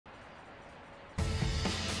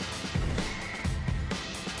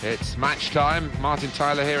It's match time. Martin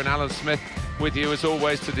Tyler here and Alan Smith with you as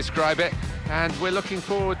always to describe it. And we're looking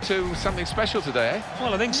forward to something special today, eh?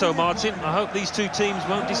 Well, I think so, Martin. I hope these two teams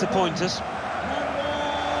won't disappoint us.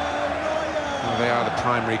 Well, they are the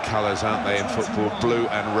primary colours, aren't they, in football, blue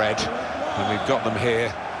and red. And we've got them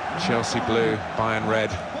here, Chelsea blue, Bayern red.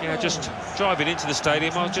 Yeah, just driving into the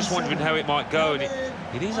stadium, I was just wondering how it might go, and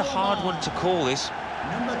it is a hard one to call this.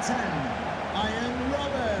 Number 10, Arjen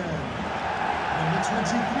Robben. Number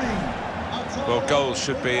 23. Well, goals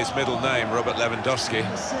should be his middle name, Robert Lewandowski.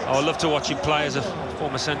 Oh, I love to watch him play as a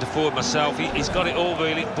former centre-forward myself. He's got it all,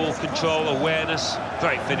 really. Ball control, awareness,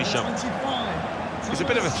 great finisher. He's a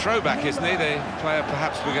bit of a throwback, isn't he? The player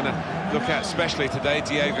perhaps we're going to look at especially today,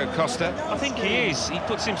 Diego Costa. I think he is. He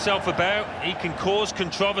puts himself about. He can cause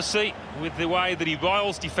controversy with the way that he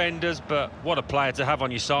riles defenders, but what a player to have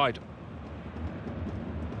on your side.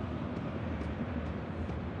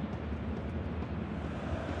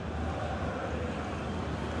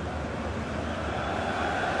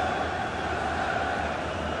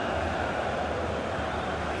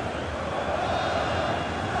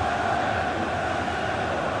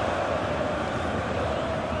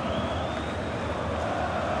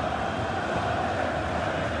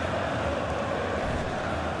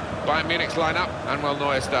 Bayern Munich's line-up. Manuel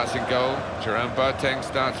Neuer starts in goal. Jerome Boateng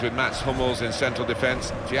starts with Mats Hummels in central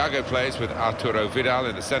defence. Thiago plays with Arturo Vidal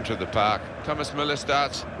in the centre of the park. Thomas Müller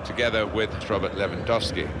starts together with Robert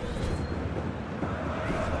Lewandowski.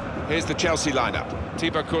 Here's the Chelsea line-up.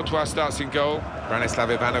 Thibaut Courtois starts in goal.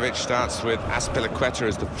 Branislav Ivanovic starts with Azpilicueta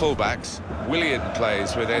as the fullbacks. Willian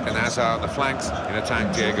plays with Eden Hazard on the flanks. In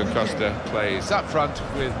attack, Diego Costa plays up front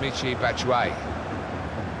with Michy Batshuayi.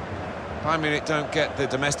 Bayern Munich don't get the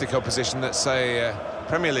domestic opposition that, say,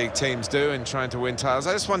 Premier League teams do in trying to win titles.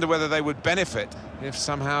 I just wonder whether they would benefit if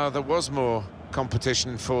somehow there was more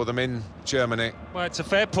competition for them in Germany. Well, it's a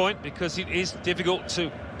fair point, because it is difficult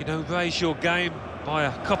to, raise your game by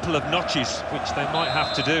a couple of notches, which they might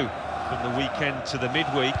have to do from the weekend to the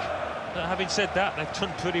midweek. But having said that, they've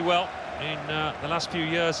done pretty well in the last few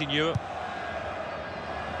years in Europe.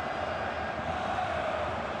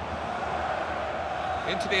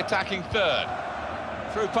 Into the attacking third.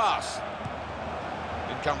 Through pass.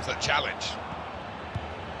 In comes the challenge.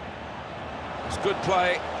 It's good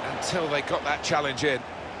play until they got that challenge in.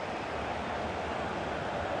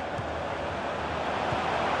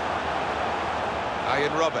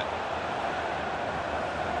 Arjen Robben.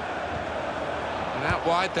 And out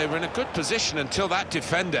wide, they were in a good position until that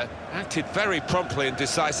defender acted very promptly and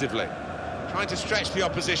decisively. Trying to stretch the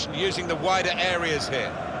opposition, using the wider areas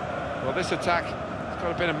here. Well, this attack has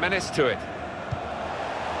got a bit of menace to it.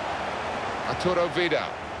 Arturo Vidal.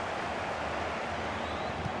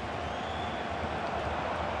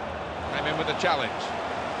 Came in with a challenge.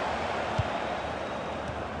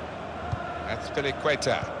 That's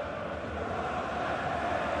Azpilicueta.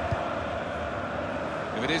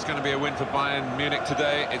 If it is going to be a win for Bayern Munich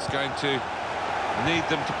today, it's going to need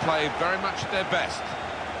them to play very much their best.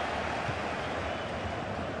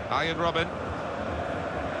 Arjen Robben.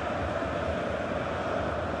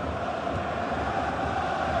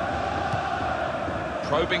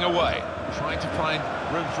 Probing away, trying to find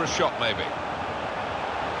room for a shot, maybe.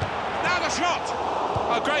 Now the shot!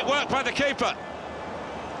 Oh, great work by the keeper.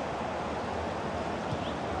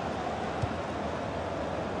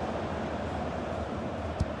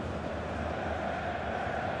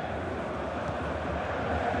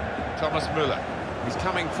 Thomas Müller. He's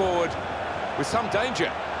coming forward with some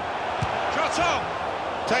danger. Shot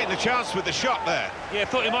on! Taking the chance with the shot there. Yeah,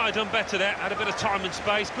 thought he might have done better there. Had a bit of time and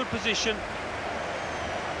space, good position.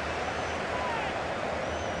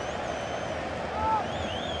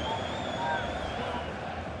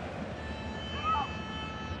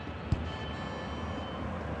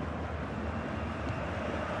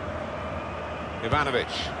 Ivanovic.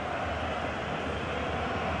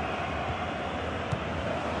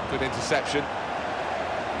 Good interception.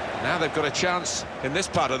 Now they've got a chance in this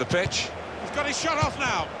part of the pitch. He's got his shot off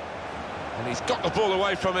now. And he's got the ball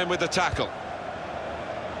away from him with the tackle.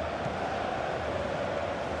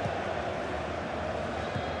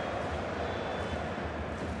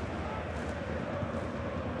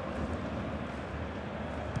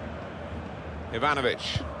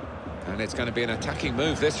 Ivanovic. And it's going to be an attacking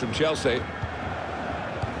move, this, from Chelsea.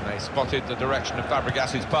 They spotted the direction of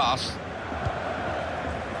Fabregas's pass.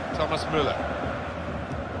 Thomas Müller.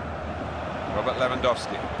 Robert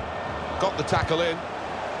Lewandowski. Got the tackle in.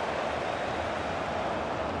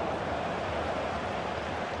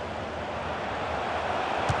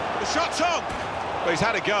 The shot's on! But he's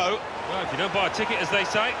had a go. Well, if you don't buy a ticket, as they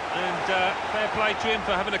say, and fair play to him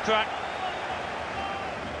for having a crack.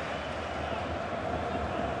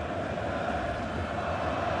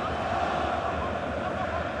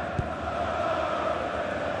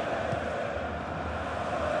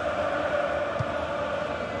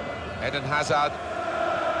 Eden Hazard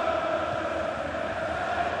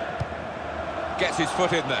gets his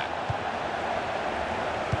foot in there.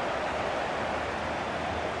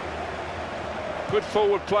 Good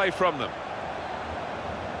forward play from them.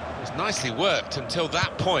 It was nicely worked until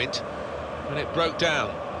that point when it broke down.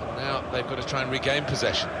 And now they've got to try and regain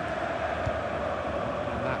possession.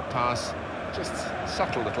 And that pass, just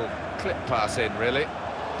subtle little clip pass in, really.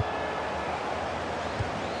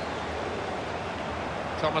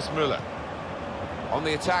 Thomas Müller on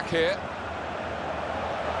the attack here.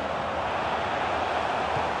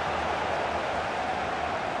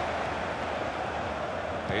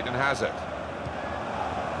 Eden Hazard.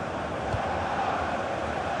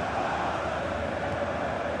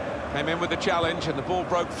 Came in with the challenge and the ball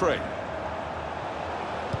broke free.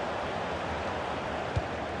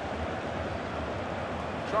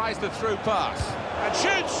 Tries the through pass and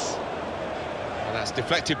shoots! And that's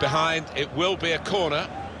deflected behind. It will be a corner.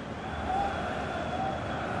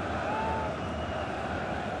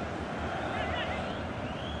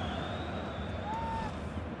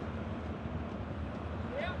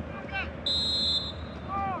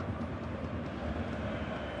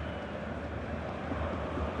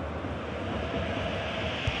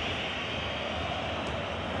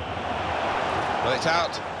 Well, it's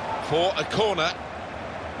out for a corner.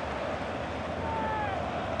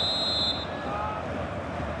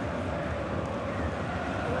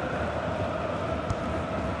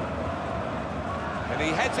 And he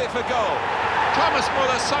heads it for goal. Thomas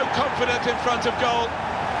Müller so confident in front of goal.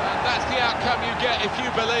 And that's the outcome you get if you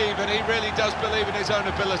believe, and he really does believe in his own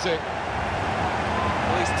ability.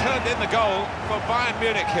 Well, he's turned in the goal for Bayern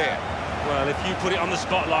Munich here. Well, if you put it on the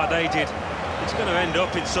spot like they did, it's going to end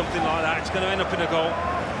up in something like that. It's going to end up in a goal.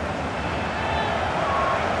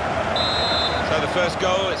 So the first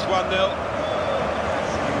goal, it's 1-0.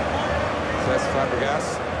 Says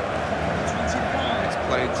Fabregas. It's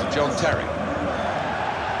played to John Terry.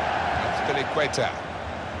 That's Billy Queta.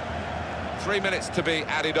 3 minutes to be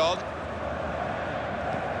added on.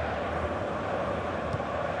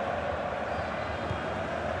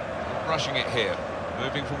 Not rushing it here.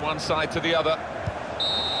 Moving from one side to the other.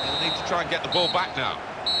 They'll need to try and get the ball back now.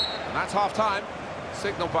 And that's half-time.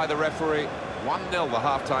 Signalled by the referee. 1-0 the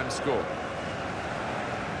half-time score.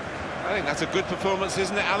 I think that's a good performance,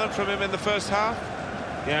 isn't it, Alan, from him in the first half?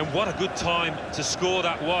 Yeah, and what a good time to score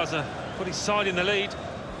that was. Put his side in the lead.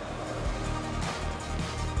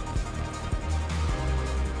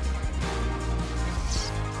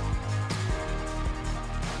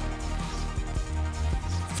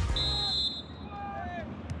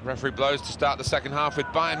 Referee blows to start the second half with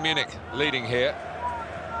Bayern Munich leading here.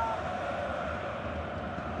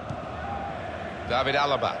 David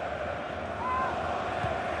Alaba.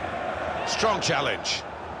 Strong challenge.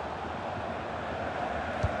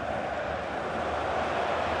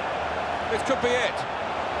 This could be it.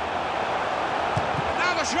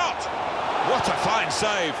 Now the shot! What a fine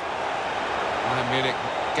save. Bayern Munich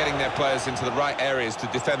getting their players into the right areas to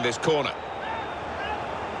defend this corner.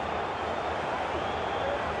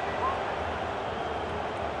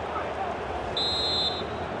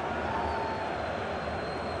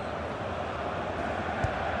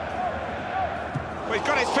 Well, he's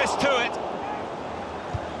got his fist to it.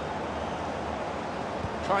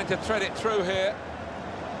 Trying to thread it through here.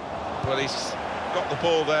 Well, he's got the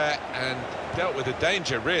ball there and dealt with the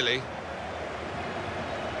danger, really.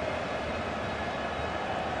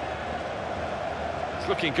 It's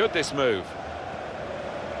looking good, this move.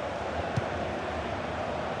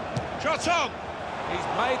 Shot on! He's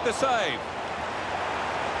made the save.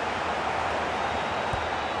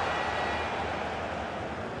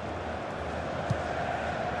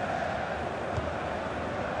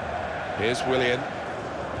 Here's Willian.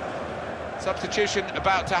 Substitution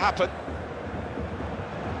about to happen.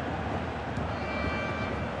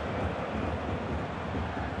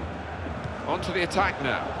 On to the attack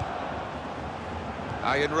now.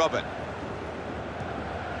 Arjen Robben.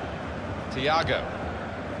 Thiago.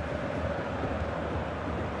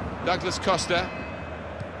 Douglas Costa.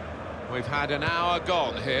 We've had an hour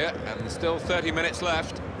gone here and still 30 minutes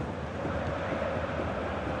left.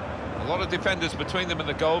 A lot of defenders between them and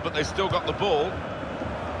the goal, but they've still got the ball.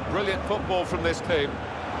 Brilliant football from this team.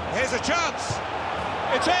 Here's a chance.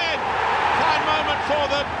 It's in. Fine moment for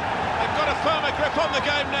them. They've got a firmer grip on the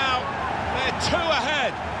game now. They're 2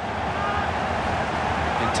 ahead.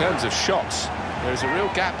 In terms of shots, there is a real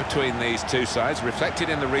gap between these two sides, reflected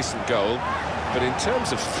in the recent goal. But in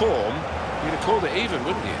terms of form, you'd have called it even,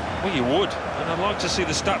 wouldn't you? Well, you would. And I'd like to see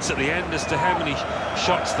the stats at the end as to how many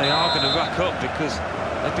shots they are going to rack up, because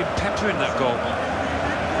they've been peppering that goal.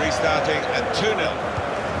 Restarting at 2-0.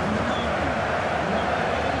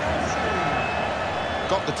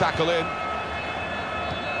 got the tackle in.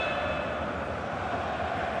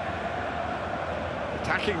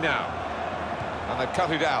 Attacking now. And they've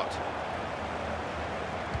cut it out.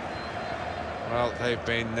 Well, they've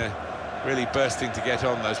been really bursting to get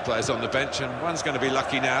on, those players on the bench, and one's going to be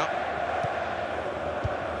lucky now.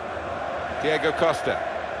 Diego Costa.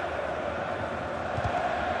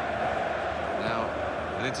 Now,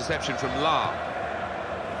 an interception from La.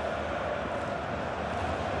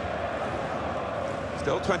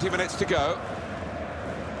 Still 20 minutes to go.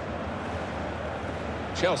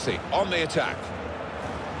 Chelsea on the attack.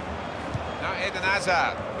 Now Eden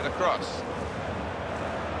Hazard with a cross.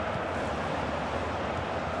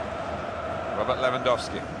 Robert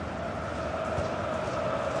Lewandowski.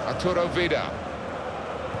 Arturo Vidal.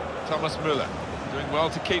 Thomas Müller doing well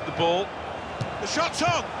to keep the ball. The shot's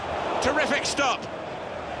on! Terrific stop!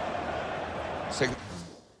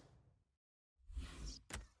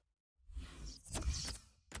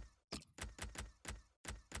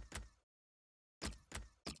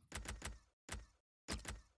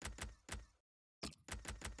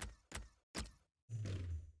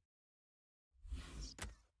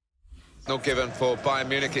 Not given for Bayern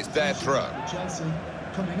Munich, it's their throw.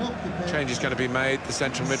 Change is going to be made. The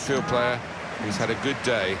central midfield player, who's had a good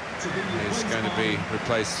day, is going to be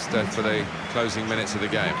replaced for the closing minutes of the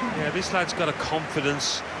game. Yeah, this lad's got a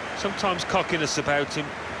confidence, sometimes cockiness about him.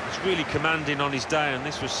 He's really commanding on his day, and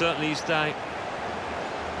this was certainly his day.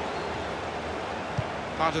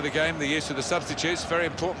 Part of the game, the use of the substitutes, very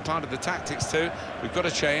important part of the tactics too. We've got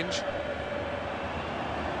to change.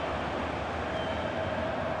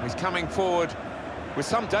 He's coming forward with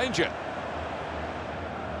some danger.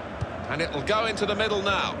 And it'll go into the middle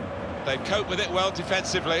now. They've coped with it well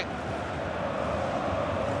defensively.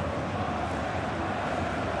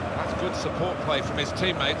 That's good support play from his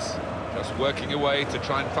teammates. Just working away to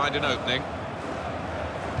try and find an opening.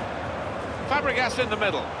 Fabregas in the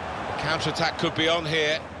middle. The counter-attack could be on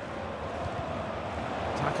here.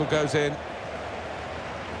 Tackle goes in.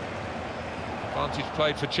 Advantage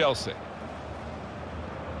played for Chelsea.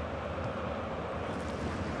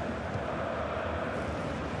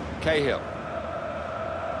 Cahill.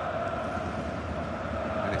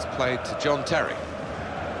 And it's played to John Terry.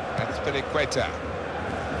 That's Piliqueta.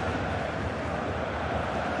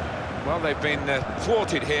 Well, they've been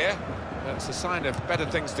thwarted here. That's a sign of better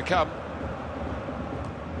things to come.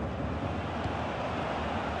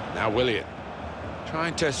 Now Willian.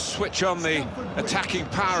 Trying to switch on the attacking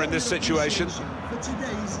power in this situation. For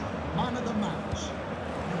today's man of the match,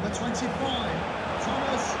 number 25,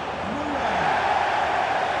 Thomas Müller.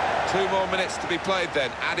 2 more minutes to be played then,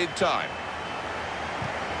 added time.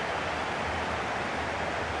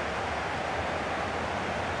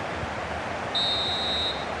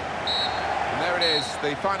 And there it is,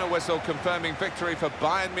 the final whistle confirming victory for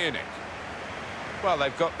Bayern Munich. Well,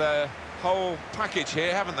 they've got their whole package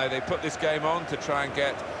here, haven't they? They put this game on to try and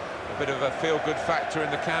get a bit of a feel-good factor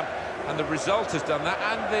in the camp, and the result has done that,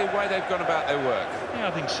 and the way they've gone about their work. Yeah,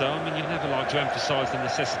 I think so. I mean, you never like to emphasise the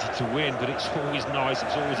necessity to win, but it's always nice,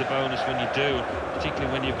 it's always a bonus when you do,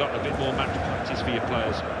 particularly when you've got a bit more match practice for your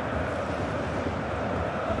players.